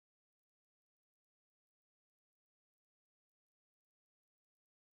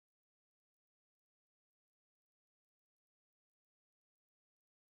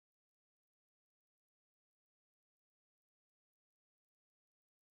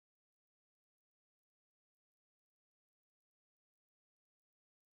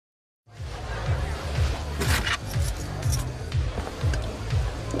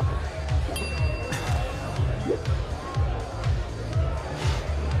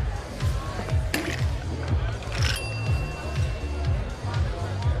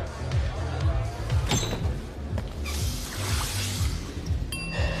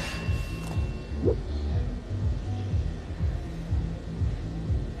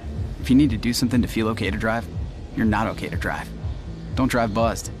If you need to do something to feel okay to drive, you're not okay to drive. Don't drive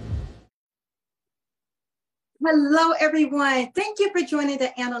buzzed. Hello, everyone. Thank you for joining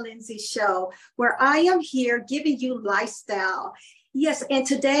the Linzie show, where I am here giving you lifestyle. Yes, and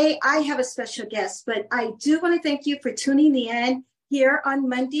today I have a special guest, but I do want to thank you for tuning in here on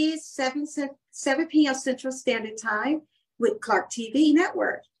Mondays, 7 p.m. Central Standard Time with Clark TV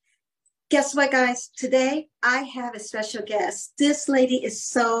Network. Guess what, guys? Today I have a special guest. This lady is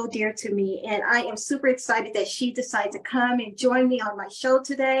so dear to me, and I am super excited that she decided to come and join me on my show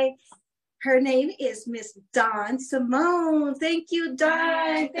today. Her name is Miss Dawn Samone. Thank you, Dawn.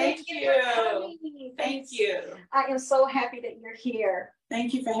 Hi, thank you. Thank you. I am so happy that you're here.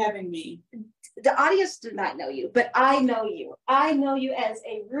 Thank you for having me. The audience do not know you, but I know you. I know you as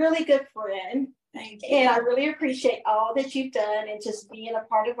a really good friend. Thank you. And I really appreciate all that you've done and just being a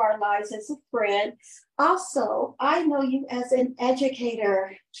part of our lives as a friend. Also, I know you as an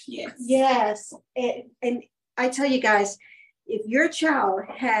educator. Yes. Yes. And I tell you guys, if your child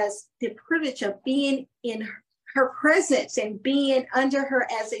has the privilege of being in her presence and being under her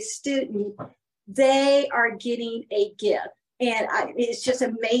as a student, they are getting a gift. And it's just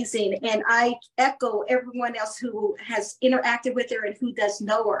amazing. And I echo everyone else who has interacted with her and who does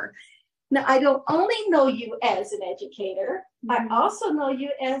know her. Now, I don't only know you as an educator, I also know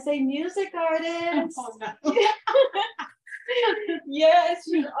you as a music artist. Oh, no. Yes,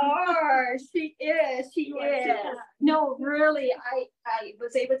 you are. She is. She is. No, really, I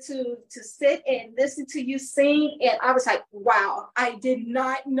was able to sit and listen to you sing, and I was like, wow, I did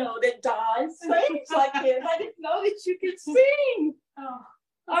not know that Dawn sings like this. I didn't know that you could sing. Oh.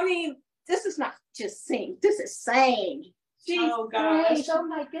 I mean, this is not just sing. This is sang. Oh gosh! Great. Oh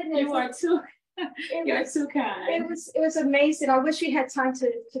my goodness! You're too kind. It was amazing. I wish we had time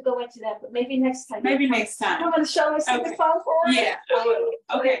to go into that, but maybe next time. Maybe next time. You want to show us the song for us? Yeah, I will.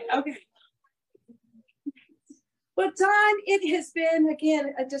 Okay. Well, Dawn, it has been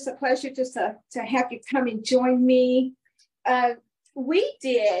again just a pleasure just to have you come and join me. We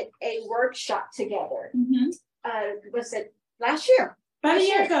did a workshop together. Was it last year? About a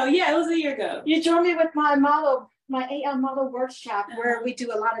year ago. Yeah, it was a year ago. You joined me with my AL model workshop, where we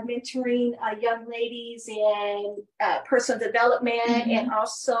do a lot of mentoring young ladies in personal development and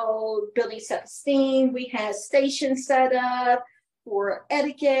also building self-esteem. We had stations set up for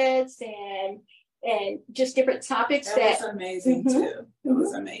etiquettes and just different topics. That was amazing too. It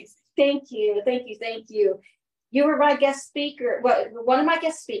was amazing. Thank you. You were my guest speaker, one of my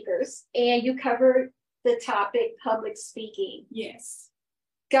guest speakers, and you covered the topic public speaking. Yes.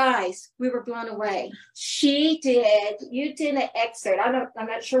 Guys, we were blown away. You did an excerpt. I'm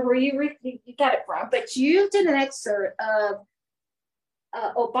not sure where you got it from, but you did an excerpt of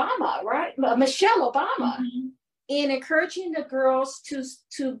Obama, right? Michelle Obama, in encouraging the girls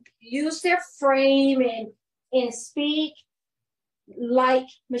to use their frame and speak like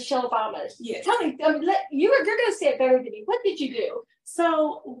Michelle Obama. Yes. Tell me, you're going to say it better than me. What did you do?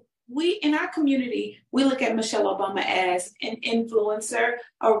 So we, in our community, we look at Michelle Obama as an influencer,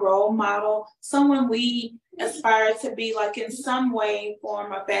 a role model, someone we aspire to be like in some way,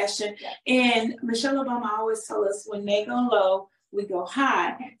 form, or fashion. And Michelle Obama always tells us when they go low, we go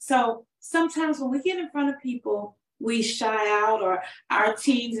high. So sometimes when we get in front of people, we shy out, or our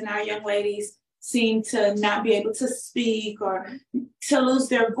teens and our young ladies seem to not be able to speak or to lose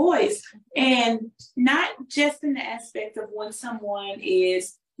their voice. And not just in the aspect of when someone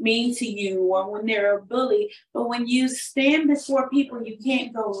is mean to you or when they're a bully, but when you stand before people, you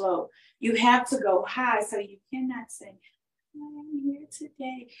can't go low. You have to go high. So you cannot say, I'm here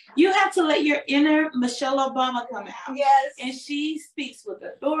today. You have to let your inner Michelle Obama come out. Yes. And she speaks with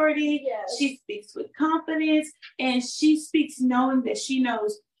authority. Yes. She speaks with confidence. And she speaks knowing that she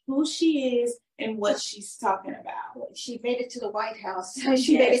knows who she is and what she's talking about. She made it to the White House.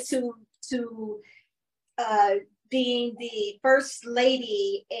 She made it to being the first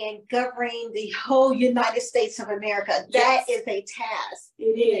lady and governing the whole United States of America. That is a task.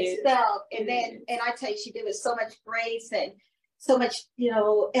 It is. Itself. And I tell you, she did with so much grace and so much,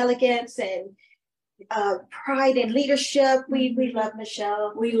 elegance and pride and leadership. We love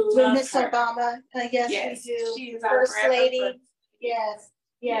Michelle. We love Miss her. Obama. Yes, we do. She is our First lady. friend.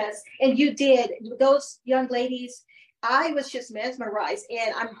 Yes. And you did. Those young ladies, I was just mesmerized,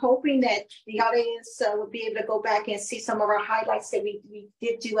 and I'm hoping that the audience will be able to go back and see some of our highlights that we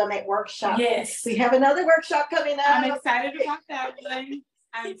did do on that workshop. Yes. We have another workshop coming up. I'm excited about that one.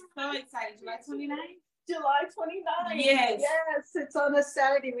 I'm so excited. July 29th? July 29th. Yes. Yes, it's on a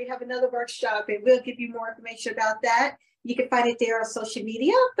Saturday. We have another workshop, and we'll give you more information about that. You can find it there on social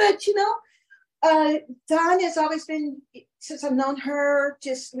media, but Dawn has always been since I've known her,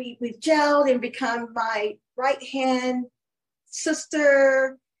 just we've gelled and become my right hand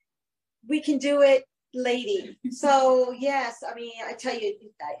sister. We can do it, lady. So yes, I mean, I tell you,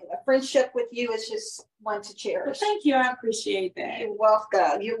 a friendship with you is just one to cherish. Well, thank you. I appreciate that. You're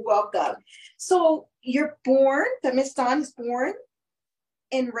welcome. You're welcome. So you're born, that Miss Dawn is born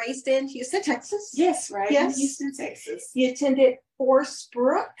and raised in Houston, Texas. Yes, right. Yes. In Houston, Texas. You attended Forest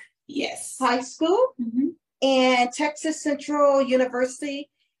Brook Yes. High School Mm-hmm. and Texas Central University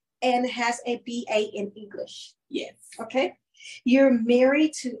and has a BA in English. Yes. Okay. You're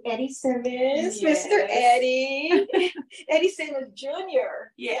married to Eddie Simmons, Yes. Mr. Eddie. Eddie Simmons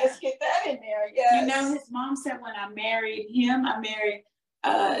Jr. Yeah. Let's get that in there. Yes. You know, his mom said when I married him, I married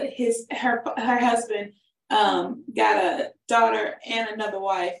her husband got a daughter and another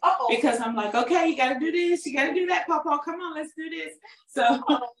wife. Uh-oh. Because I'm like, okay, you got to do this, you got to do that, Papa. Come on, let's do this. So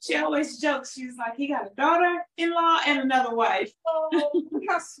she always jokes. She's like, he got a daughter-in-law and another wife. Oh,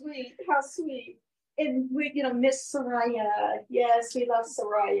 how sweet, how sweet. And we, Miss Soraya. Yes, we love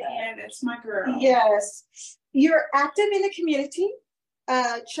Soraya. Yeah, that's my girl. Yes. You're active in the community,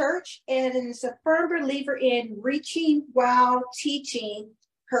 church, and is a firm believer in reaching while teaching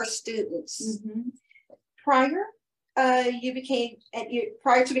her students. Mm-hmm. Prior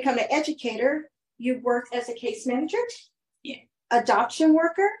to becoming an educator, you worked as a case manager, adoption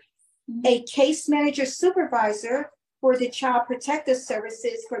worker, a case manager supervisor for the Child Protective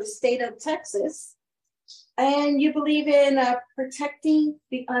Services for the state of Texas. And you believe in protecting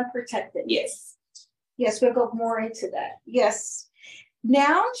the unprotected. Yes. Yes, we'll go more into that. Yes.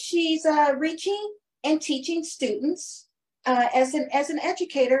 Now she's reaching and teaching students as an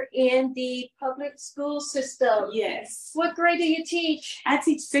educator in the public school system. Yes. What grade do you teach? I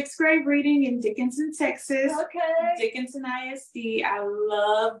teach 6th grade reading in Dickinson, Texas. Okay. Dickinson ISD. I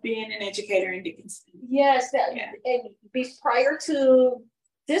love being an educator in Dickinson. Yes. And prior to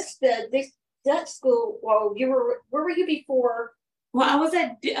that school, well, where were you before? Well, I was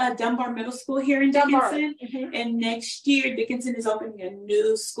at Dunbar Middle School here in Dunbar. Dickinson, Mm-hmm. and next year Dickinson is opening a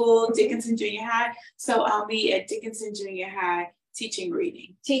new school, Dickinson Junior High. So I'll be at Dickinson Junior High teaching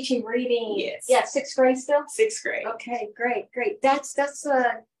reading. Teaching reading. Yes. Yeah, 6th grade still. 6th grade. Okay, great. That's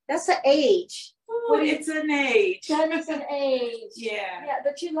an age. Ooh, it's an age. That is an age. Yeah. Yeah,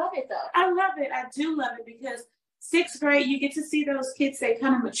 but you love it though. I love it. I do love it because 6th grade, you get to see those kids. They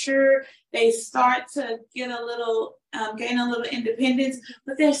kind of mature. They start to get a little, gain a little independence,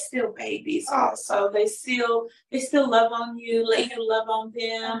 but they're still babies. Also, they still love on you, let you love on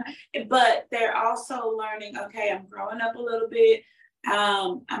them. But they're also learning. Okay, I'm growing up a little bit.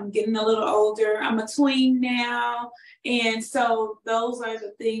 I'm getting a little older. I'm a tween now, and so those are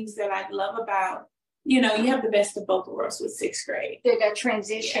the things that I love about. You have the best of both worlds with 6th grade. That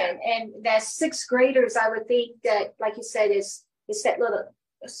transition, and that 6th graders, I would think that, like you said, is that little,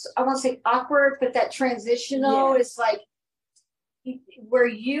 I won't say awkward, but that transitional is like where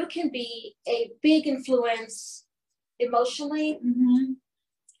you can be a big influence emotionally. Mm-hmm.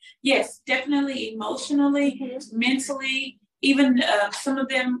 Yes, definitely emotionally, mentally, even some of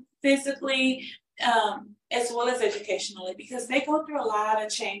them physically, as well as educationally, because they go through a lot of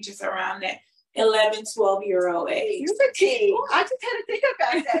changes around that 11, 12-year-old age. Puberty. I just had to think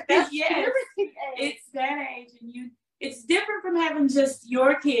about that. That's yes, puberty age. It's that age, and it's different from having just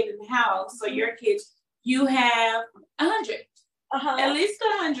your kid in the house or your kids. You have 100, at least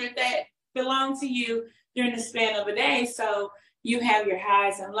 100 that belong to you during the span of a day. So you have your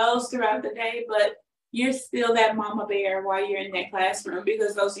highs and lows throughout the day, but you're still that mama bear while you're in that classroom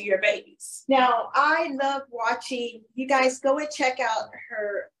because those are your babies. Now, I love watching, you guys go and check out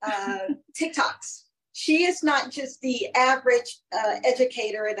her TikToks. She is not just the average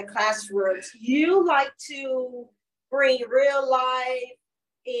educator in the classrooms. You like to bring real life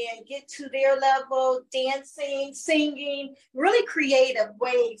and get to their level, dancing, singing, really creative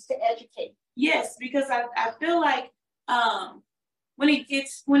ways to educate. Yes, because I feel like when it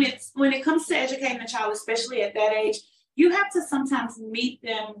comes to educating a child, especially at that age, you have to sometimes meet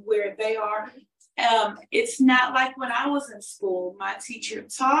them where they are. It's not like when I was in school. My teacher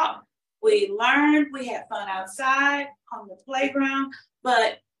taught, we learned, we had fun outside on the playground,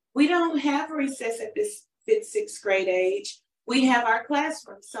 but we don't have recess at this 5th, 6th grade age. We have our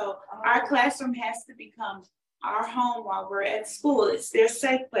classroom. So our classroom has to become our home while we're at school. It's their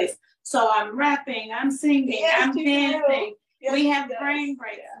safe place. So I'm rapping, I'm singing, I'm dancing. Yes, we have brain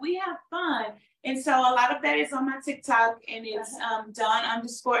breaks. Yeah. We have fun. And so a lot of that is on my TikTok, and it's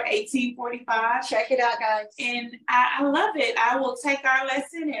Dawn_1845. Check it out, guys. And I love it. I will take our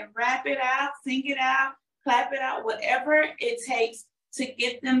lesson and rap it out, sing it out, clap it out, whatever it takes to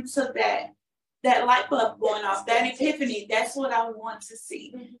get them to that light bulb going off, that epiphany. That's what I want to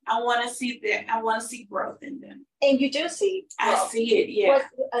see. Mhm. I want to see that. I want to see growth in them. And you do see. I see it. Yeah.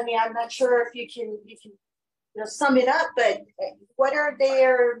 I mean, I'm not sure if you can sum it up, but what are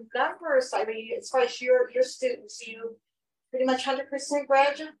their numbers? I mean, as far as your students, you pretty much 100%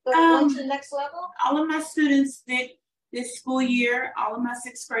 graduate, going to the next level? All of my students did this school year. All of my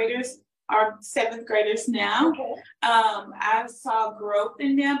 6th graders are 7th graders now. Okay. I saw growth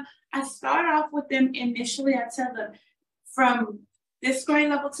in them. I start off with them initially. I tell them from this grade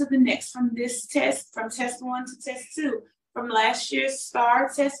level to the next, from this test, from test 1 to test 2, from last year's STAR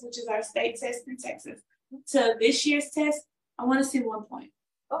test, which is our state test in Texas, to this year's test, I want to see 1 point.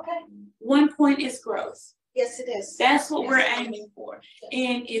 Okay. 1 point is growth. Yes, it is. That's what we're aiming for.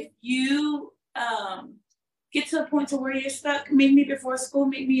 And if you get to a point to where you're stuck, meet me before school,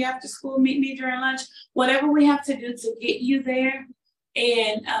 meet me after school, meet me during lunch, whatever we have to do to get you there.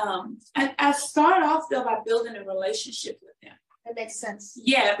 And I start off though by building a relationship with them. That makes sense.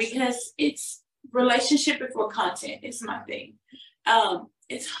 Yeah, because it's relationship before content is my thing.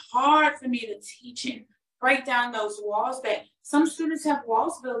 It's hard for me to teach and break down those walls that some students have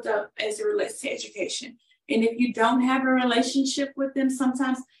walls built up as it relates to education. And if you don't have a relationship with them,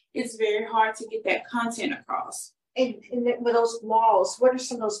 sometimes it's very hard to get that content across. And with those walls, what are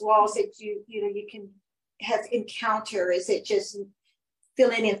some of those walls that you can have encounter? Is it just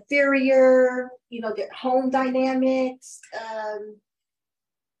feeling inferior, the home dynamics,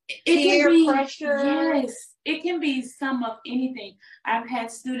 peer pressure? Yes, it can be some of anything. I've had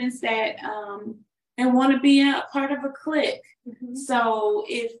students that they want to be a part of a clique. Mm-hmm. So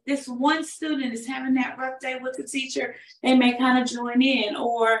if this one student is having that rough day with the teacher, they may kind of join in.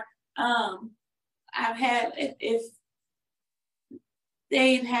 Or I've had, if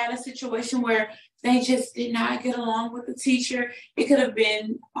they've had a situation where they just did not get along with the teacher, it could have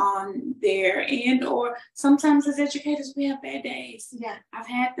been on their end. Or sometimes as educators, we have bad days. Yeah, I've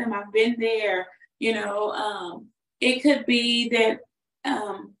had them. I've been there. It could be that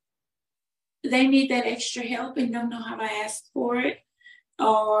they need that extra help and don't know how to ask for it,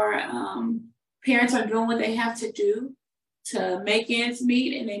 or parents are doing what they have to do to make ends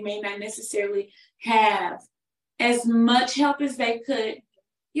meet, and they may not necessarily have as much help as they could,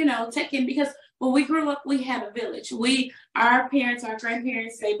 take in. Because when we grew up, we had a village. Our parents, our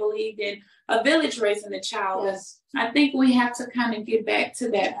grandparents, they believed in a village raising a child. Yes. I think we have to kind of get back to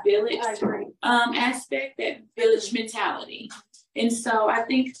that village aspect, that village mentality. And so I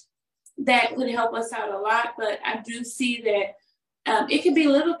think that would help us out a lot. But I do see that it could be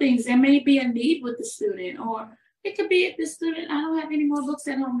little things. There may be a need with the student, or it could be the student, I don't have any more books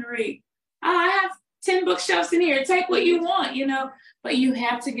at home to read. I have 10 bookshelves in here. Take what you want, But you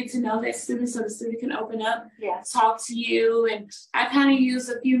have to get to know that student so the student can open up, talk to you. And I kind of use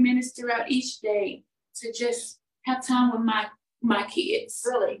a few minutes throughout each day to just have time with my kids.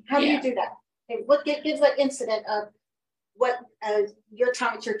 Really? How do you do that? And give an incident of what your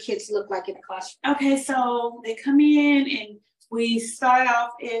time with your kids look like in the classroom. Okay, so they come in and we start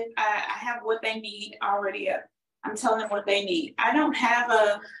off, I have what they need already up. I'm telling them what they need. I don't have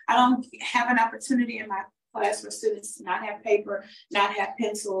an opportunity in my class for students to not have paper, not have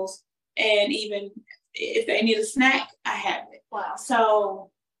pencils, and even if they need a snack, I have it. Wow. So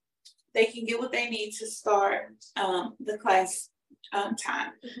they can get what they need to start the class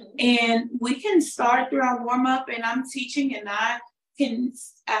time. Mm-hmm. And we can start through our warm-up, and I'm teaching, and I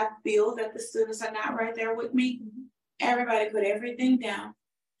feel that the students are not right there with me. Mm-hmm. Everybody put everything down.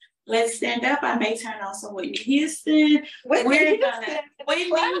 Let's stand up. I may turn on some Whitney Houston. Whitney Houston.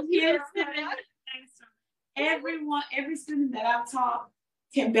 Every student that I've taught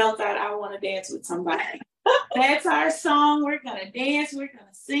can belt out "I Want to Dance with Somebody." That's our song. We're gonna dance. We're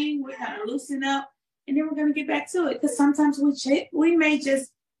gonna sing. We're gonna loosen up, and then we're gonna get back to it. Because sometimes we may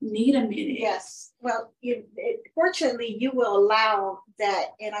just need a minute. Yes. Well, fortunately, you will allow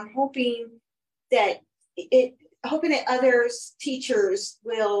that, and I'm hoping that others, teachers,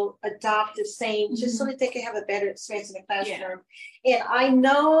 will adopt the same, just so that they can have a better experience in the classroom. Yeah. And I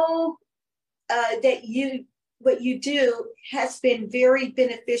know that what you do has been very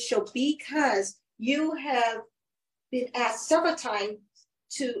beneficial, because you have been asked several times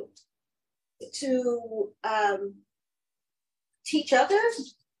to teach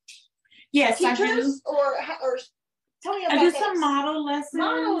others. Yes, teachers, I do. Or tell me about I do some model lessons.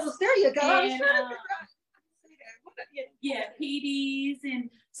 Models, there you go. And, PDs. And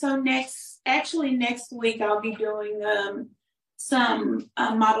so next week I'll be doing some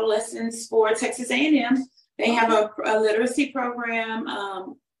model lessons for Texas A&M. They have a literacy program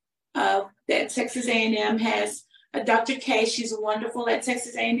that Texas A&M has. Dr. K, she's wonderful at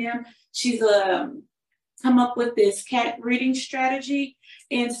Texas A&M. she's come up with this cat reading strategy.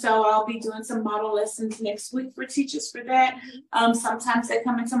 And so I'll be doing some model lessons next week for teachers for that. Sometimes they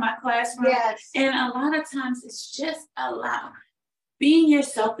come into my classroom. Yes. And a lot of times it's just about being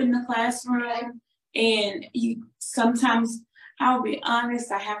yourself in the classroom. And you sometimes, I'll be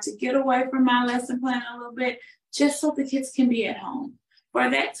honest, I have to get away from my lesson plan a little bit just so the kids can be at home. For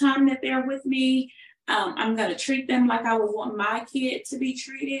that time that they're with me, I'm going to treat them like I would want my kid to be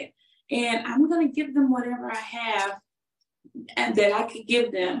treated. And I'm going to give them whatever I have and that I could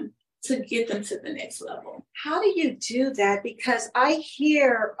give them to get them to the next level. How do you do that? Because I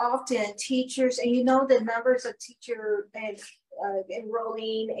hear often teachers, and you know the numbers of teacher and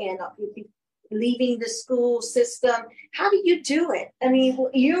enrolling and leaving the school system. How do you do it? I mean,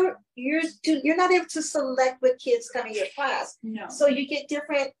 you're not able to select what kids come in your class. No. So you get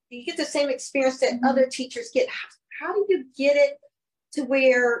the same experience that other teachers get. How do you get it to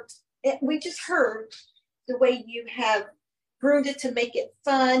where we just heard the way you have groomed it to make it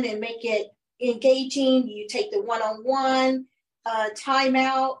fun and make it engaging? You take the one-on-one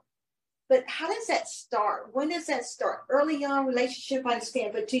timeout. But how does that start? When does that start? Early on relationship, I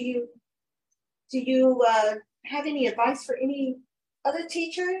understand, but do you have any advice for any other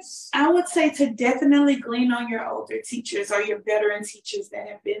teachers? I would say to definitely glean on your older teachers or your veteran teachers that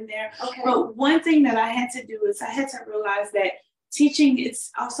have been there. Okay. But one thing that I had to do is I had to realize that teaching,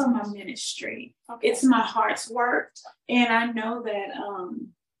 it's also my ministry. Okay. It's my heart's work. And I know that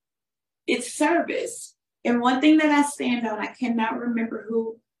it's service. And one thing that I stand on, I cannot remember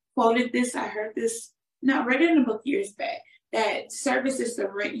who quoted this. I heard this, no, I read it in a book years back, that service is the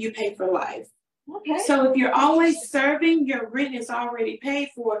rent you pay for life. Okay. So if you're always serving, your rent is already paid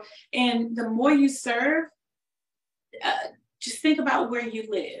for. And the more you serve, just think about where you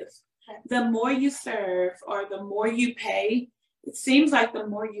live. Okay. The more you serve or the more you pay, it seems like the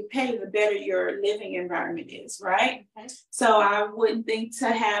more you pay, the better your living environment is, right? Okay. So I wouldn't think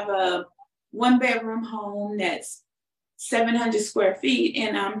to have a 1-bedroom home that's 700 square feet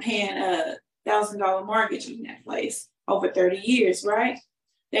and I'm paying a $1,000 mortgage in that place over 30 years, right?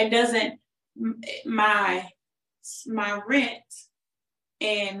 That doesn't, my rent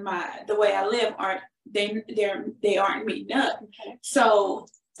and the way I live they aren't meeting up. Okay. So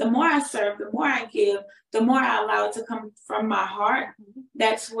the more I serve, the more I give, the more I allow it to come from my heart.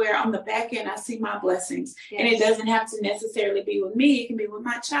 That's where on the back end I see my blessings. Yes. And it doesn't have to necessarily be with me. It can be with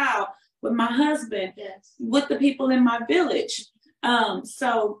my child, with my husband, Yes. with the people in my village.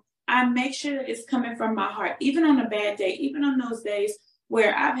 So I make sure that it's coming from my heart, even on a bad day, even on those days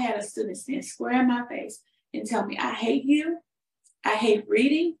where I've had a student stand square in my face and tell me, I hate you, I hate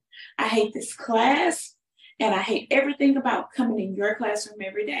reading, I hate this class, and I hate everything about coming in your classroom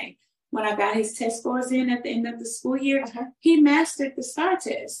every day. When I got his test scores in at the end of the school year, he mastered the STAR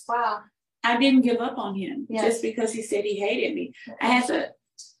test. Wow. I didn't give up on him Yes. just because he said he hated me. I had to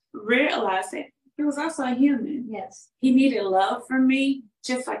realize that he was also a human. Yes. He needed love from me,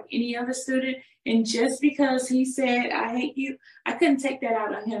 just like any other student. And just because he said, I hate you, I couldn't take that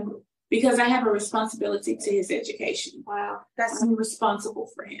out on him because I have a responsibility to his education. Wow. I'm responsible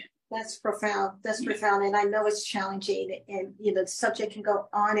for him. That's profound. That's profound. And I know it's challenging and, the subject can go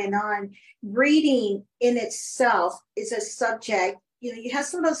on and on. Reading in itself is a subject, you have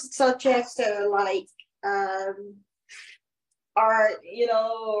some of those subjects that are like, art,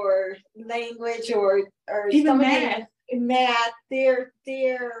 or language or even math. Math, their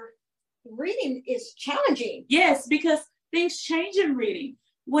reading is challenging. Yes, because things change in reading.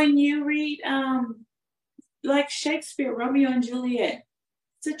 When you read like Shakespeare, Romeo and Juliet,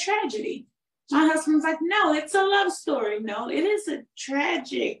 it's a tragedy. My husband's like, no, it's a love story. No, it is a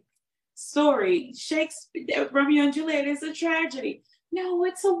tragic story. Shakespeare, Romeo and Juliet is a tragedy. No,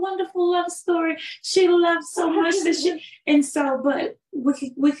 it's a wonderful love story. She loves so much that she, and so, but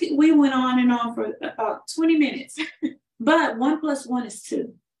we went on and on for about 20 minutes. But 1 + 1 is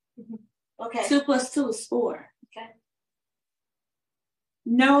 2. Okay. 2 + 2 is 4. Okay.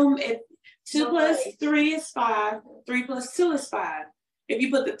 No, if 2 + 3 is 5, 3 + 2 is 5. If you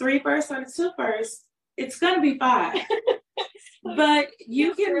put the 3 first or the 2 first, it's going to be 5. But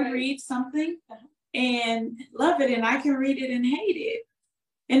you can read something and love it, and I can read it and hate it.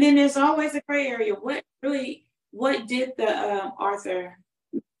 And then there's always a gray area. What did the author?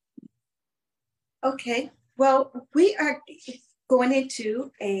 Okay. Well, we are going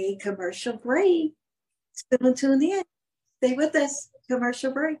into a commercial break. Still tune in. Stay with us.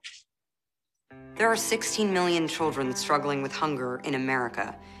 Commercial break. There are 16 million children struggling with hunger in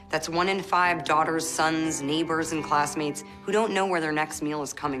America. That's 1 in 5 daughters, sons, neighbors, and classmates who don't know where their next meal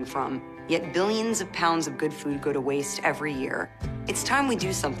is coming from. yet billions of pounds of good food go to waste every year. It's time we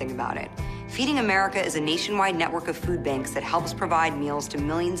do something about it. Feeding America is a nationwide network of food banks that helps provide meals to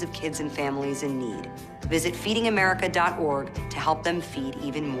millions of kids and families in need. Visit feedingamerica.org to help them feed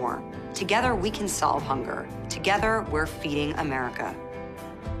even more. Together, we can solve hunger. Together, we're feeding America.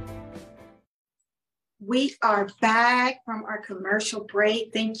 We are back from our commercial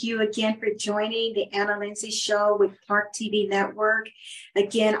break. Thank you again for joining the Anna Linzie Show with Park TV Network.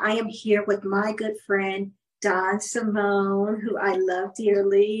 Again, I am here with my good friend, Dawn Samone, who I love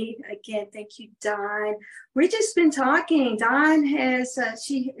dearly. Again, thank you, Dawn. We've just been talking. Dawn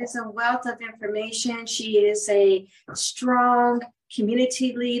she is a wealth of information. She is a strong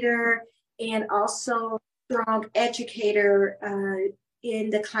community leader and also strong educator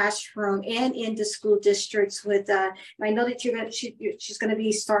in the classroom and in the school districts. With I know that she's going to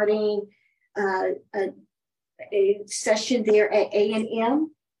be starting a session there at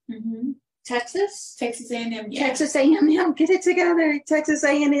A&M. Mm-hmm. Texas A&M, yeah. Texas A&M, get it together. Texas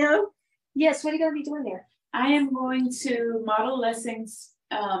A&M. Yes, what are you going to be doing there? I am going to model lessons,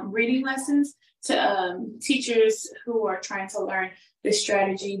 reading lessons to teachers who are trying to learn the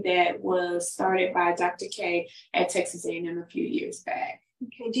strategy that was started by Dr. K at Texas A&M a few years back.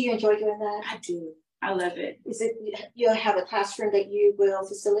 Okay, do you enjoy doing that? I do. I love it. Is it you'll have a classroom that you will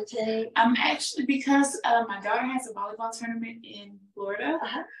facilitate? Actually, because my daughter has a volleyball tournament in Florida.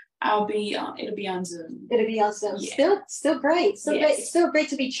 Uh-huh. It'll be on Zoom. It'll be on Zoom. Yeah. Still great. Still great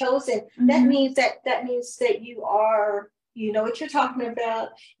to be chosen. Mm-hmm. That means that you know what you're talking about.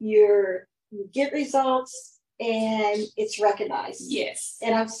 You get results and it's recognized. Yes.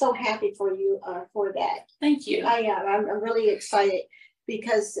 And I'm so happy for you for that. Thank you. I am. I'm really excited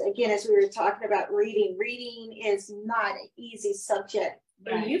because again, as we were talking about reading is not an easy subject.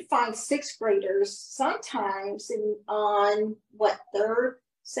 Right. And you find sixth graders sometimes on third,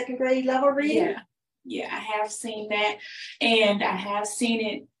 second grade level reading? Yeah, I have seen that. And I have seen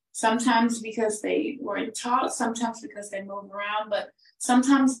it sometimes because they weren't taught, sometimes because they move around, but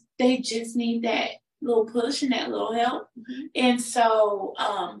sometimes they just need that little push and that little help. Mm-hmm. And so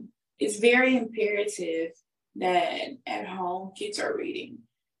it's very imperative that at home kids are reading.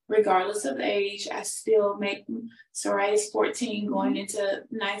 Regardless of age, I still make Soraya's 14 going into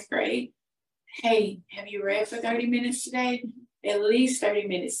 9th grade. Hey, have you read for 30 minutes today? At least 30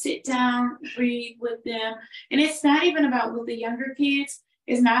 minutes. Sit down, read with them. And it's not even about with the younger kids.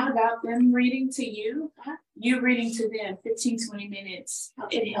 It's not about them reading to you. You reading to them 15, 20 minutes.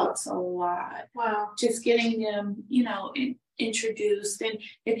 It helps a lot. Wow. Just getting them, introduced. And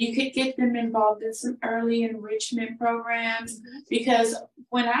if you could get them involved in some early enrichment programs, because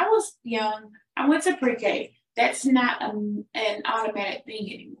when I was young, I went to pre-K. That's not an automatic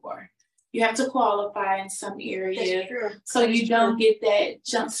thing anymore. You have to qualify in some area, so you don't get that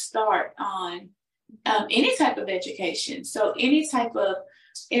jump start on any type of education. So any type of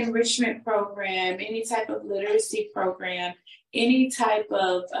enrichment program, any type of literacy program, any type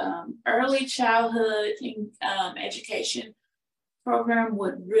of early childhood education program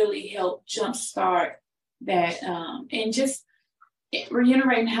would really help jumpstart that and just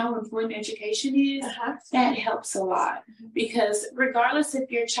reiterating how important education is, that helps a lot. Because regardless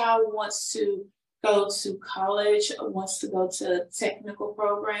if your child wants to go to college or wants to go to a technical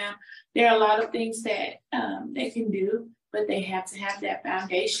program, there are a lot of things that they can do, but they have to have that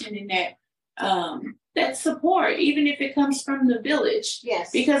foundation and that support, even if it comes from the village. Yes.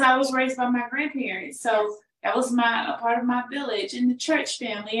 Because I was raised by my grandparents. So that was a part of my village and the church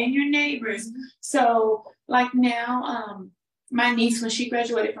family and your neighbors. Mm-hmm. So like now, my niece, when she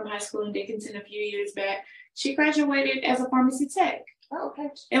graduated from high school in Dickinson a few years back, she graduated as a pharmacy tech. Oh, okay.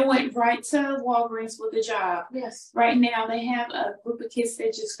 And went right to Walgreens with a job. Yes. Right now, they have a group of kids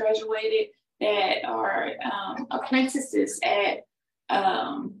that just graduated that are apprentices at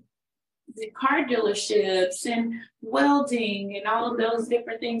the car dealerships and welding and all of those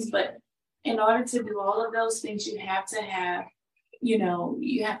different things. But in order to do all of those things, you have to have,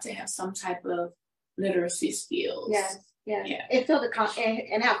 some type of literacy skills. Yes. Yeah. And feel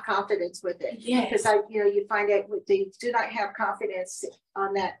and have confidence with it. Yeah. Because you find that they do not have confidence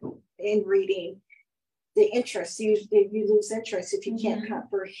on that in reading. The interest, you lose interest if you can't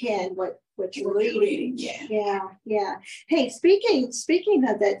comprehend what you're reading. Yeah. Hey, speaking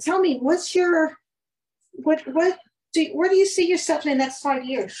of that, tell me, where do you see yourself in the next 5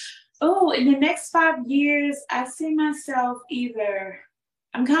 years? Oh, in the next 5 years, I see myself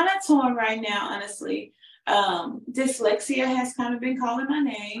I'm kind of torn right now, honestly. Dyslexia has kind of been calling my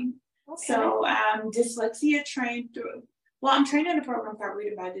name. Okay. So I'm dyslexia trained I'm trained in a program called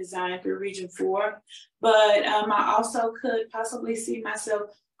Reading by Design through Region 4, but I also could possibly see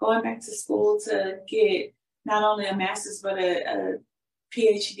myself going back to school to get not only a master's, but a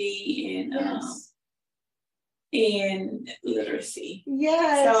PhD in literacy.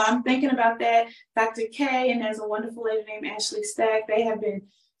 Yes. So I'm thinking about that. Dr. K, and there's a wonderful lady named Ashley Stack. They have been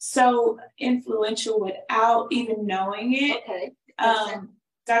so influential without even knowing it. Okay.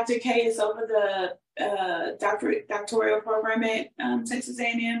 Dr. K is over the doctoral program at Texas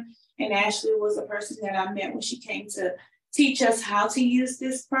A&M, and Ashley was a person that I met when she came to teach us how to use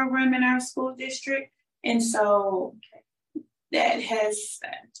this program in our school district. And so that has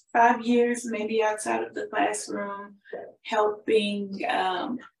 5 years, maybe outside of the classroom, helping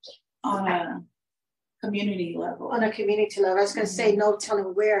on a community level. On a community level, I was going to say, no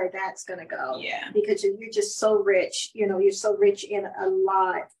telling where that's going to go. Yeah. Because you're just so rich. You're so rich in a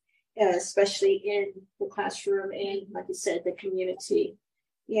lot, especially in the classroom and, like you said, the community.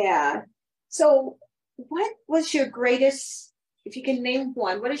 Yeah. So, what was your greatest, if you can name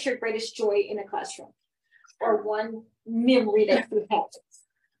one, what is your greatest joy in a classroom? Or one memory that you have?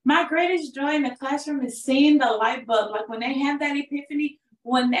 My greatest joy in the classroom is seeing the light bulb. Like when they have that epiphany,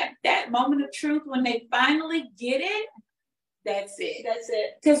 when that moment of truth, when they finally get it, that's it. That's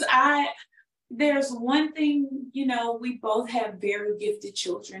it. Because there's one thing, we both have very gifted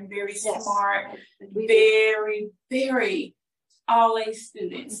children, very smart, very, very all A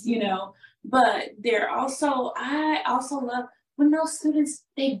students, but I also love when those students,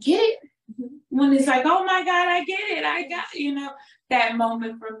 they get it. When it's like, oh my God, I get it. I got, that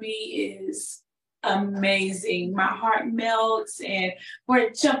moment for me is amazing. My heart melts and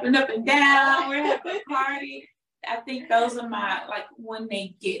we're jumping up and down. We're having a party. I think those are when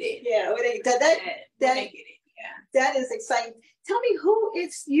they get it. Yeah, when they get it. Yeah. That is exciting. Tell me, who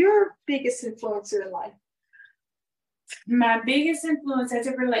is your biggest influencer in life? My biggest influence as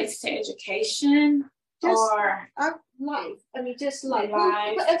it relates to education or life. I mean, just life.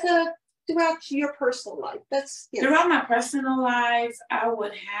 Throughout your personal life. Throughout my personal life, I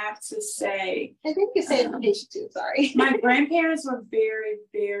would have to say. I think you said education too. Sorry. My grandparents were very,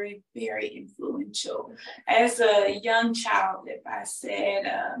 very, very influential. As a young child, if I said,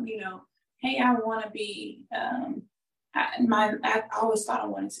 hey, I want to be. I always thought I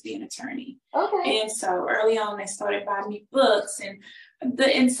wanted to be an attorney. Okay. And so early on, they started buying me books and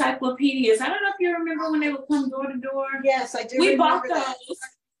the encyclopedias. I don't know if you remember when they would come door to door. Yes, I do. We bought those. That.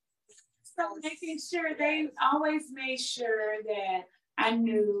 So making sure they always made sure that I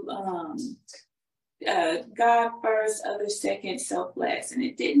knew God first, others second, self last. And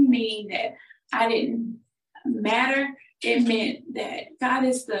it didn't mean that I didn't matter. It meant that God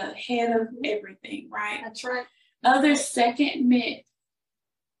is the head of everything, right? That's right. Others second meant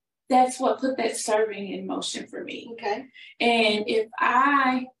that's what put that serving in motion for me. Okay. And if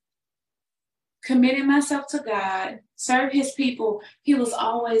I committed myself to God, serve his people, he was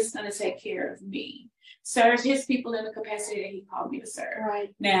always going to take care of me. Serve his people in the capacity that he called me to serve.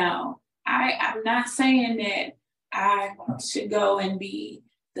 Right. Now, I'm not saying that I should go and be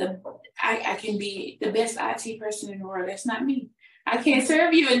I can be the best IT person in the world. That's not me. I can't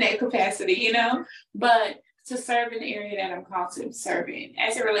serve you in that capacity, but to serve in the area that I'm called to serve in.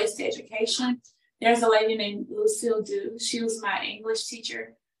 As it relates to education, there's a lady named Lucille Dew. She was my English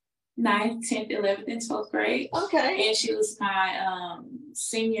teacher 9th, 10th, 11th, and 12th grade. Okay. And she was my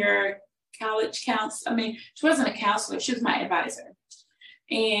senior college counselor. I mean, she wasn't a counselor. She was my advisor.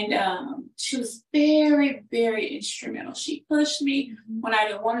 And she was very, very instrumental. She pushed me when I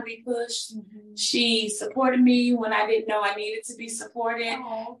didn't want to be pushed. She supported me when I didn't know I needed to be supported.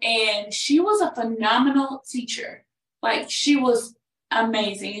 And she was a phenomenal teacher. She was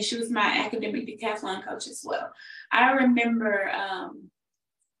amazing. And she was my academic decathlon coach as well. I remember...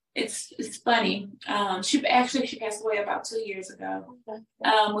 It's funny. She passed away about 2 years ago.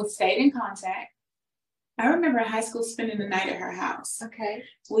 We stayed in contact. I remember in high school spending the night at her house. Okay.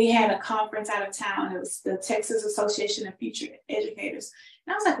 We had a conference out of town. It was the Texas Association of Future Educators.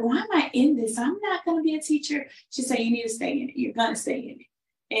 And I was like, why am I in this? I'm not going to be a teacher. She said, you need to stay in it. You're going to stay in it.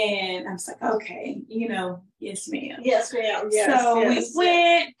 And I was like, okay, yes, ma'am. Yes, ma'am. Yes, so we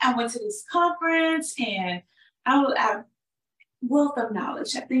went. I went to this conference and I wealth of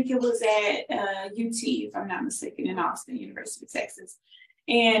knowledge. I think it was at UT, if I'm not mistaken, in Austin, University of Texas.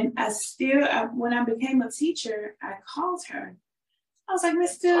 And when I became a teacher, I called her. I was like,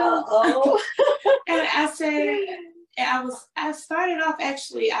 Miss Dill. And I said, I started off,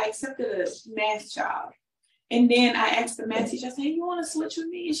 actually, I accepted a math job. And then I asked the math teacher, I said, hey, you want to switch with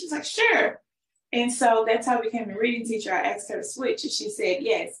me? And she's like, sure. And so that's how I became a reading teacher. I asked her to switch and she said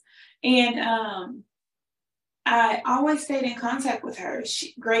yes. And I always stayed in contact with her.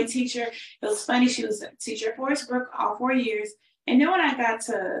 Great teacher. It was funny. She was a teacher at Forest Brook all 4 years. And then when I got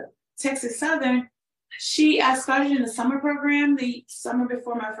to Texas Southern, I started in the summer program, the summer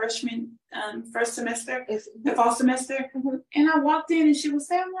before my first semester, the fall semester. And I walked in and she was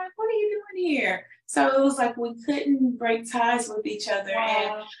saying, I'm like, what are you doing here? So it was like we couldn't break ties with each other.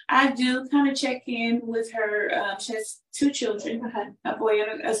 Wow. And I do kind of check in with her. She has 2 children, a boy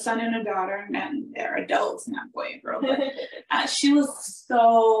and a son and a daughter. And they're adults, not boy and girl. But she was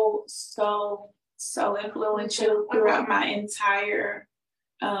so influential throughout my entire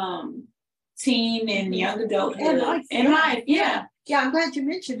teen and young adulthood and life. Yeah. Yeah, I'm glad you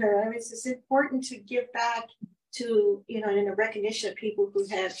mentioned her. I mean, it's important to give back to, in a recognition of people who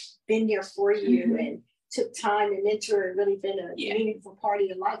have been there for you and took time and mentor and really been a meaningful part of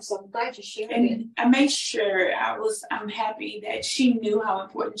your life. So I'm glad you shared it. I made sure I'm happy that she knew how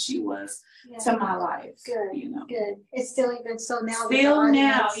important she was to my life. Good. Good. It's still even so now. Still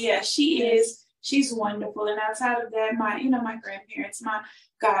now. Yeah, she is. She's wonderful. And outside of that, my grandparents, my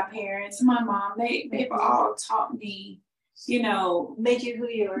godparents, my mom, they've all taught me, made you who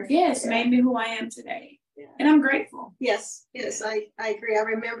you are. Yes, made me who I am today. Yeah. And I'm grateful. Yes, I agree. I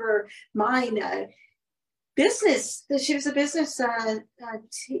remember mine business. She was a business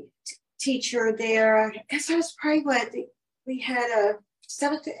teacher there. I guess I was probably we had a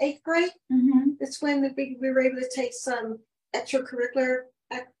 7th to 8th grade. That's when we were able to take some extracurricular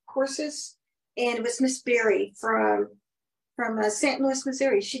courses. And it was Miss Berry from St. Louis,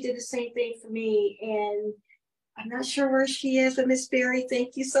 Missouri. She did the same thing for me. And I'm not sure where she is, but Miss Berry,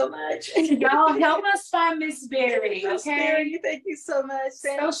 thank you so much. Y'all help us find Miss Berry, okay? Miss Berry, thank you so much.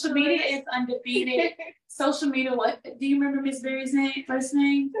 Social media is undefeated. Social media, what? Do you remember Miss Berry's first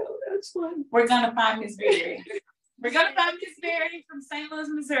name? No, that's one. We're going to find Miss Berry. We're going to find Miss Berry from St. Louis,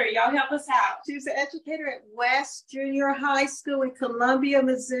 Missouri. Y'all help us out. She was an educator at West Junior High School in Columbia,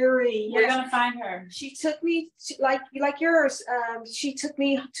 Missouri. We're going to find her. She took me, like yours, she took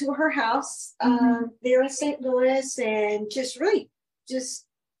me to her house there in St. Louis and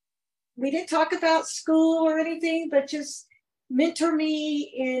we didn't talk about school or anything, but just mentor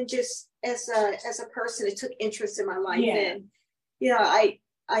me and just as a person that took interest in my life. Yeah. And,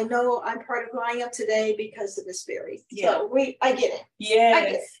 I know I'm part of who I am today because of Miss Berry. Yeah. So I get it.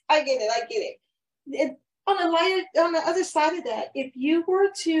 Yeah. I get it. And on the other side of that, if you were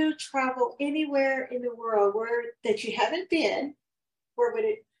to travel anywhere in the world that you haven't been, where would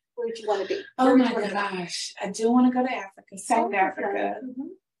you want to be? Oh my gosh. I do want to go to Africa, South Africa.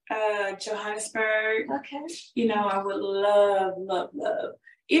 Johannesburg. Okay. I would love.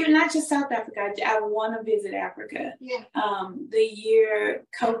 Even not just South Africa, I want to visit Africa. Yeah. The year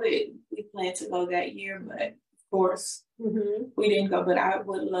COVID, we planned to go that year, but of course we didn't go. But I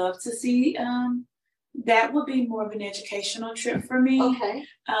would love to see. That would be more of an educational trip for me. Okay.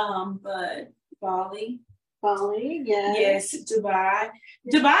 But Bali, yeah. Yes, Dubai.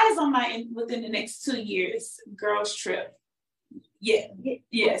 Dubai is within the next 2 years. Girls trip. Yeah.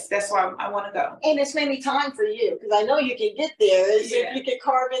 Yes, that's why I want to go. And it's maybe time for you because I know you can get there. Yeah. You can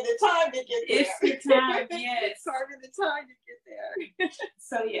carve in the time to get there. It's the time, yes. Carve in the time to get there.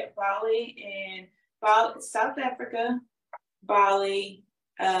 So Bali and South Africa, Bali,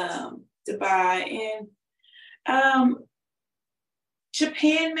 Dubai, and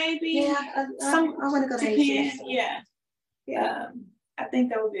Japan maybe. Yeah, I want to go to Japan. Asia. Yeah. I think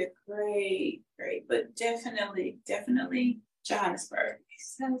that would be a great, but definitely Johannesburg.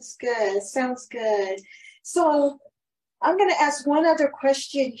 Sounds good. So I'm going to ask one other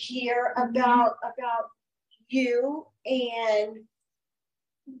question here about you and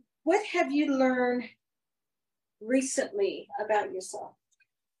what have you learned recently about yourself?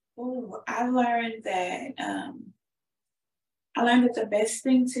 Oh, I learned that the best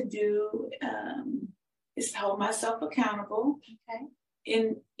thing to do is to hold myself accountable. Okay.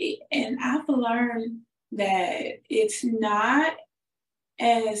 And I've learned that it's not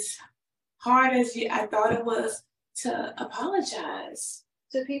as hard as I thought it was to apologize.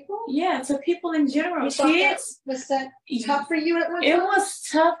 To people? Yeah, to people in general. Was that tough for you at one time? It was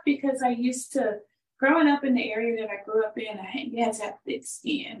tough because I used to, growing up in the area that I grew up in, you had to have thick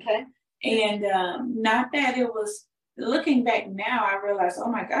skin. Okay. And not that it was, looking back now, I realized,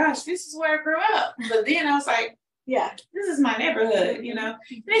 oh my gosh, this is where I grew up. But then I was like, yeah, this is my neighborhood, And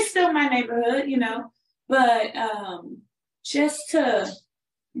it's still my neighborhood, But just to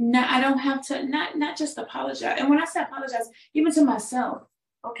I don't have to not just apologize. And when I say apologize, even to myself.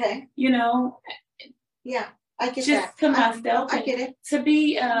 Okay. Yeah, I get just that. To myself. I get it. To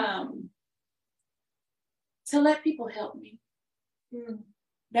be to let people help me.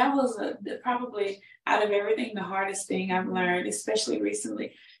 that was probably out of everything the hardest thing I've learned, especially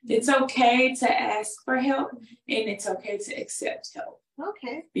recently. It's okay to ask for help, and it's okay to accept help.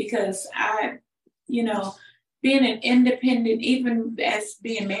 Okay. Because being an independent, even as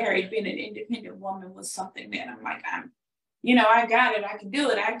being married, being an independent woman was something that I'm like, I got it, I can do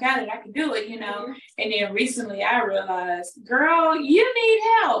it, I got it, I can do it, Mm-hmm. And then recently I realized, girl, you need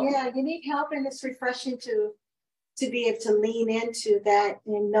help. Yeah, you need help, and it's refreshing to be able to lean into that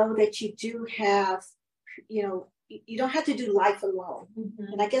and know that you do have, you don't have to do life alone.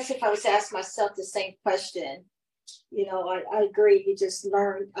 Mm-hmm. And I guess if I was to ask myself the same question, I agree. You just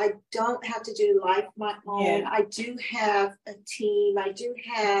learn. I don't have to do life my own. Yeah. I do have a team. I do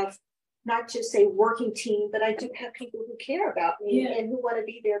have not just a working team, but I do have people who care about me and who want to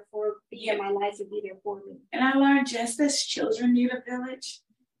be there in my life and be there for me. And I learned just as children need a village,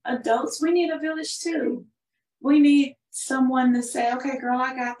 adults, we need a village too. We need someone to say, okay, girl,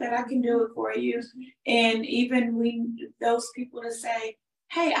 I got that. I can do it for you. And even those people to say,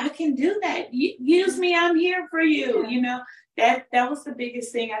 hey, I can do that. Use me. I'm here for you. That was the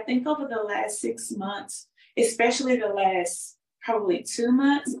biggest thing. I think over the last 6 months, especially the last probably 2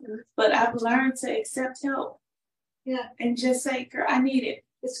 months, but I've learned to accept help. Yeah. And just say, girl, I need it.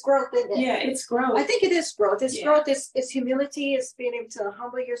 It's growth, isn't it? Yeah, it's growth. I think it is growth. It's growth. It's humility. It's being able to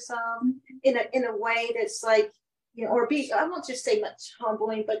humble yourself in a way that's like, or I won't just say much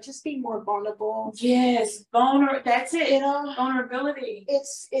humbling, but just be more vulnerable. Yes, that's it. Vulnerability.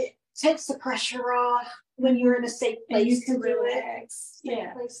 It takes the pressure off when you're in a safe place. And you can to do relax.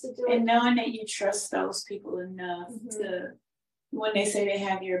 Safe place to do and it. knowing that you trust those people enough to, when they say they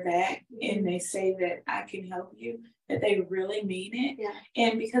have your back and they say that I can help you, that they really mean it. Yeah.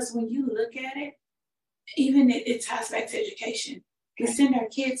 And because when you look at it, even it ties back to education. We send our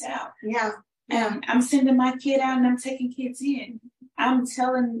kids out. Yeah. I'm sending my kid out and I'm taking kids in. I'm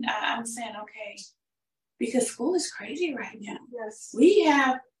saying, okay, because school is crazy right now. Yes. We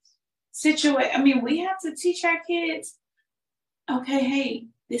have we have to teach our kids, okay, hey,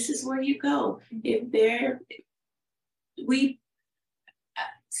 this is where you go. We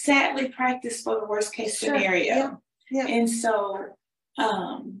sadly practice for the worst case scenario. Yeah. And so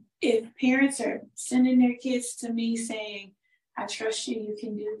if parents are sending their kids to me saying, I trust you, you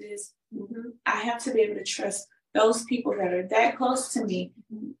can do this, I have to be able to trust those people that are that close to me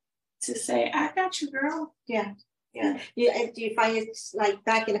to say, I got you, girl. Yeah. Do you find it's like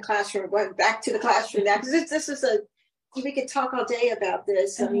back in the classroom, going back to the classroom now? Because this is we could talk all day about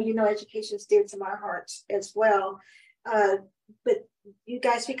this. I mean, education is dear to my heart as well. But you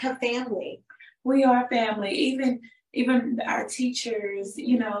guys become family. We are family. Even our teachers,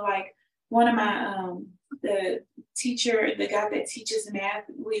 like one of my the guy that teaches math,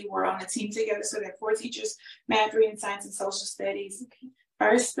 we were on a team together. So there are 4 teachers, math, reading, science, and social studies.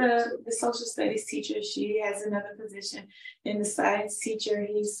 First, the social studies teacher, she has another position. Then the science teacher,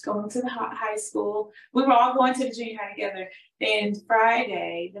 he's going to the high school. We were all going to the junior high together. Then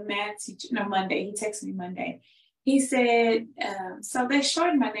Friday, the math teacher, Monday, he texted me Monday. He said, so they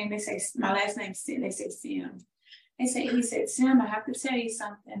shortened my name. They say, my last name, they say Sim. He said, Sim, I have to tell you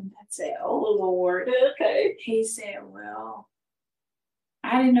something. I said, oh, Lord. Okay. He said, well,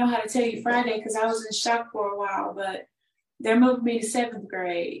 I didn't know how to tell you Friday because I was in shock for a while, but they're moving me to 7th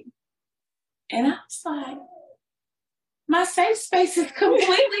grade. And I was like, my safe space is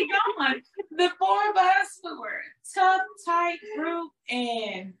completely gone. The 4 of us, we were a tough, tight group.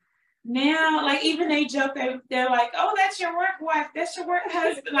 And now, like, even they joke, they're like, oh, that's your work wife. That's your work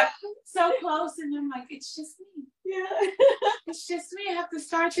husband. Like, so close. And I'm like, it's just me. Yeah. It's just me. I have to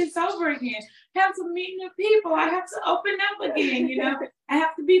start this over again. I have to meet new people. I have to open up again, I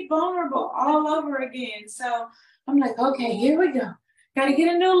have to be vulnerable all over again. So I'm like, okay, here we go. Got to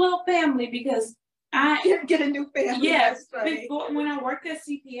get a new little family because get a new family. Yes. Before, when I worked at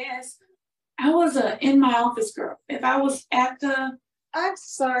CPS, I was a in my office girl. If I was at the I'm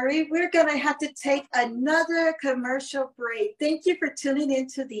sorry, we're going to have to take another commercial break. Thank you for tuning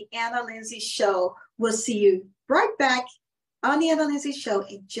into the Anna Linzie Show. We'll see you right back on the Anna Linzie Show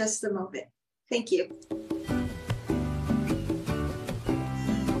in just a moment. Thank you.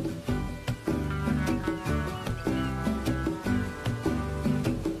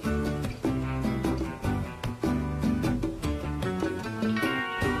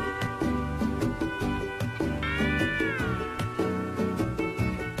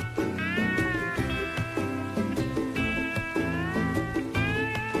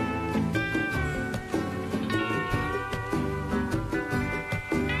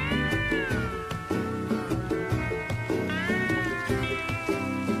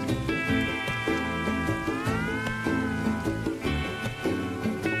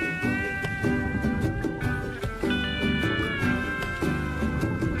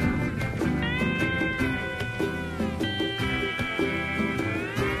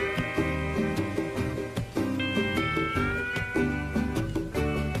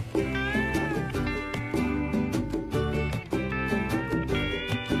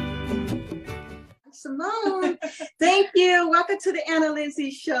 Thank you. Welcome to the Anna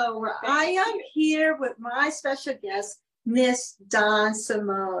Linzie Show, where I am here with my special guest, Miss Dawn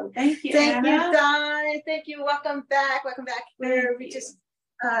Samone. Thank you, Thank Anna. you, Dawn. Thank you. Welcome back. Welcome back. We just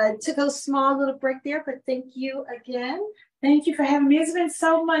took a small little break there, but thank you again. Thank you for having me. It's been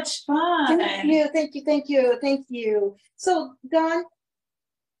so much fun. Thank you. Thank you. Thank you. Thank you. So, Dawn,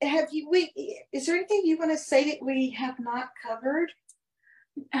 is there anything you want to say that we have not covered?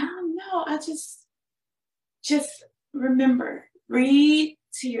 No, I just remember, read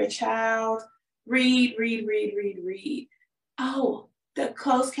to your child, read. Oh, the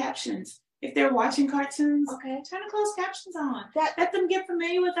closed captions. If they're watching cartoons, Okay. turn the closed captions on. That- Let them get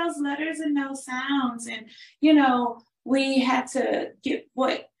familiar with those letters and those sounds. And, we had to get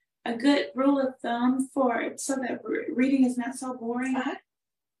a good rule of thumb so that reading is not so boring. Uh-huh.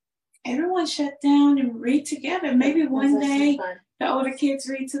 Everyone shut down and read together. Maybe one That's day fun. the older kids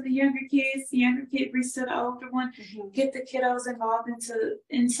read to the younger kids, the younger kid reads to the older one. Mhm. Get the kiddos involved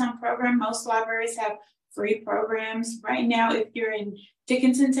in some program. Most libraries have free programs. Right now, if you're in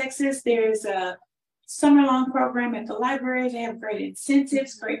Dickinson, Texas, there's a summer-long program at the library. They have great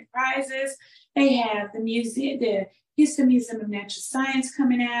incentives, great prizes. They have the Houston Museum of Natural Science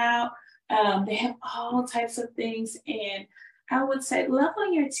coming out. They have all types of things. And I would say love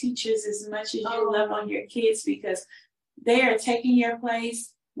on your teachers as much as you love on your kids, because they are taking your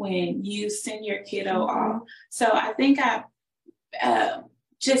place when you send your kiddo off. So I think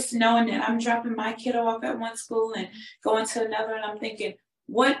just knowing that I'm dropping my kiddo off at one school and going to another, and I'm thinking,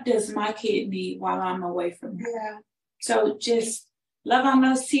 what does my kid need while I'm away from her? Yeah. So just love on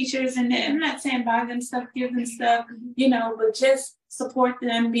those teachers. And I'm not saying buy them stuff, give them stuff, but just support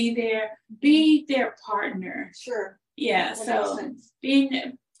them, be their partner. Sure. Yeah, That so makes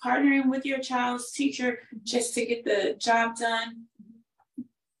sense. partnering with your child's teacher just to get the job done,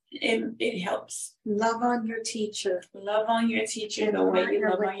 it helps. Love on your teacher. Love on your teacher the way you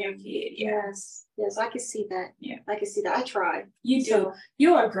love on your kid. Yeah. Yes, I can see that. Yeah. I can see that. I tried. You do. So-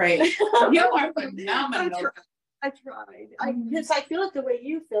 You are great. You are phenomenal. I tried. Because I feel it the way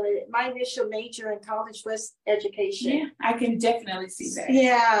you feel it. My initial major in college was education. Yeah, I can definitely see that.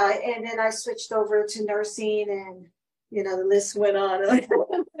 Yeah, and then I switched over to nursing, and the list went on.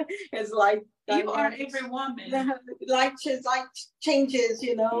 It's like You are every woman. life changes,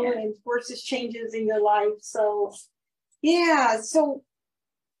 Yeah. and forces changes in your life. So yeah. So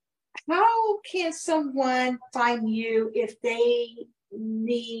how can someone find you if they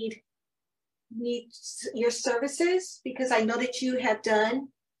need your services? Because I know that you have done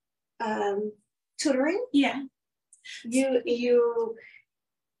tutoring. Yeah. You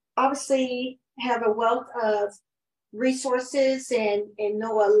obviously have a wealth of resources and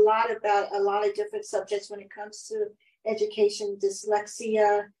know a lot about a lot of different subjects when it comes to education,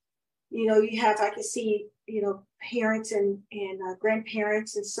 dyslexia. You have, I can see, parents and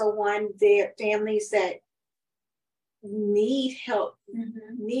grandparents and so on, their families that need help,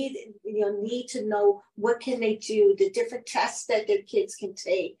 need to know what can they do, the different tests that their kids can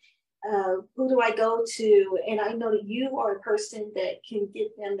take. Who do I go to? And I know that you are a person that can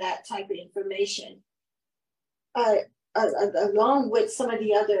give them that type of information. Along with some of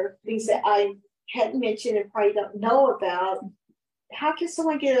the other things that I hadn't mentioned and probably don't know about. How can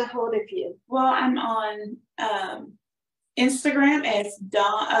someone get a hold of you? Well, I'm on Instagram as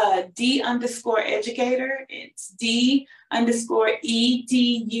D_educator. It's D_EDUGATOR.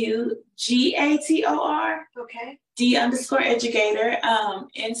 Okay. D_educator.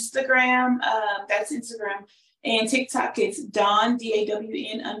 Instagram, that's Instagram. And TikTok, it's Dawn,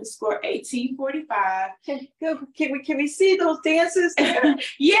 DAWN_1845. Can we see those dances?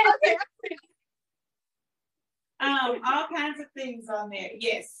 Yeah. All kinds of things on there.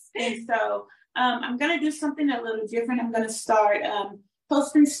 Yes. And so I'm going to do something a little different. I'm going to start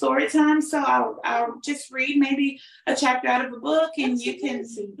posting story time. So I'll just read maybe a chapter out of a book, and you can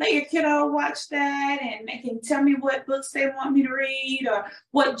let your kiddo watch that, and they can tell me what books they want me to read or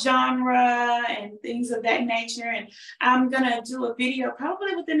what genre and things of that nature. And I'm going to do a video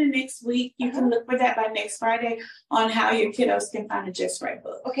probably within the next week. You can look for that by next Friday on how your kiddos can find a Just Right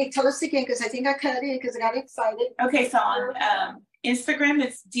book. Okay, tell us again, because I think I cut it because I got excited. Okay, so on Instagram,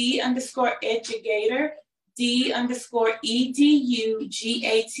 it's D_educator. D_EDUGATOR.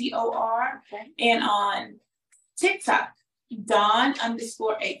 Okay. And on TikTok,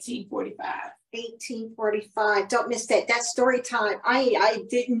 Dawn_1845. 1845. Don't miss that. That's story time. I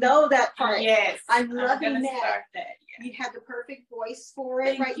didn't know that part. Yes. I'm loving that. Start that. Yeah. You have the perfect voice for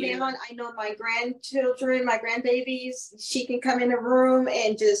it. Thank you. Now. I know my grandchildren, my grandbabies, she can come in the room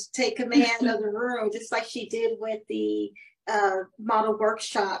and just take command of the room, just like she did with the model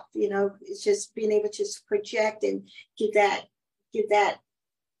workshop. It's just being able to just project and give that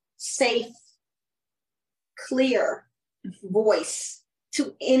safe, clear voice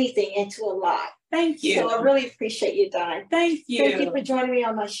to anything and to a lot. Thank you. So I really appreciate you, Dawn. Thank you. Thank you for joining me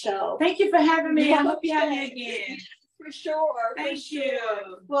on my show. Thank you for having me. I hope you have me again. For sure. Thank you.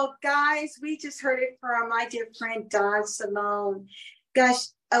 Well, guys, we just heard it from my dear friend, Dawn Samone. Gosh,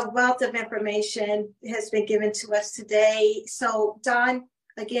 a wealth of information has been given to us today. So, Dawn,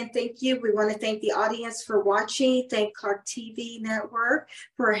 again, thank you. We want to thank the audience for watching. Thank Clark TV Network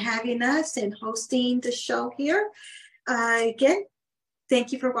for having us and hosting the show here. Again,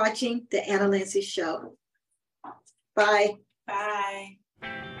 thank you for watching the Anna Linzie Show. Bye. Bye.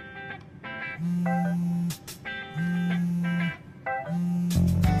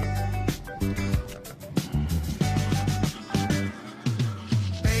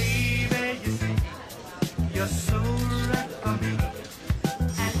 You're so right for me,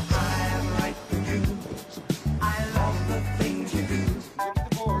 and I'm right for you. I love the things you do,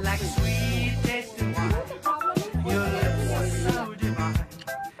 like sweet tasting wine. Your lips are so divine.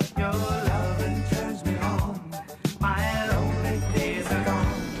 Your loving turns me on. My lonely days are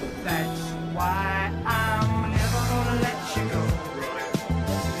gone. That's why I'm never gonna let you go.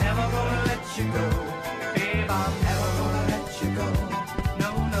 Never gonna let you go. Babe, I'm never gonna let you go. No,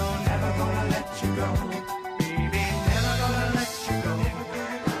 no, never gonna let you go.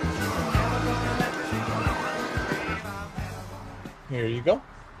 Here you go.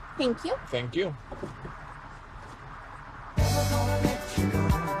 Thank you. Thank you.